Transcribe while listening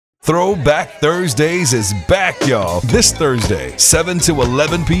Throwback Thursdays is back, y'all. This Thursday, 7 to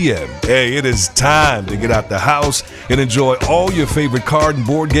 11 p.m. Hey, it is time to get out the house and enjoy all your favorite card and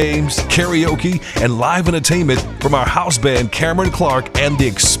board games, karaoke, and live entertainment from our house band Cameron Clark and The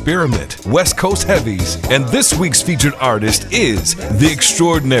Experiment, West Coast Heavies. And this week's featured artist is the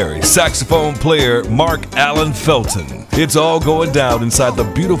Extraordinaire saxophone player Mark Allen Felton. It's all going down inside the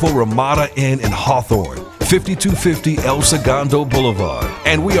beautiful Ramada Inn in Hawthorne, 5250 El Segundo Boulevard.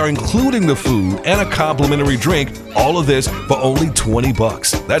 And we are including the food and a complimentary drink, all of this for only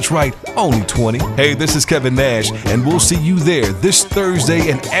 $20. That's right, only 20. Hey, this is Kevin Nash, and we'll see you there this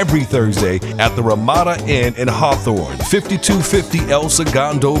Thursday and every Thursday at the Ramada Inn in Hawthorne, 5250 El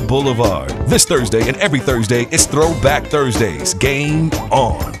Segundo Boulevard. This Thursday and every Thursday, it's Throwback Thursdays. Game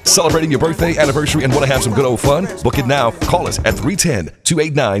on. Celebrating your birthday, anniversary, and want to have some good old fun? Book it now. Call us at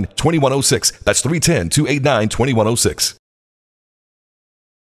 310-289-2106. That's 310-289-2106.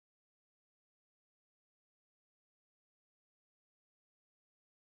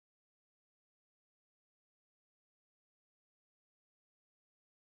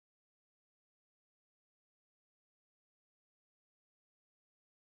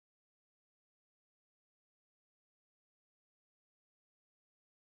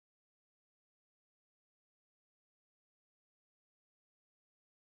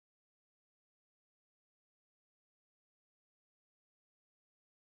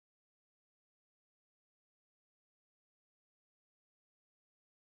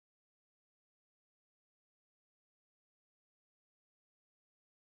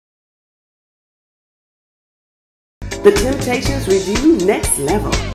 The Temptations review Next Level.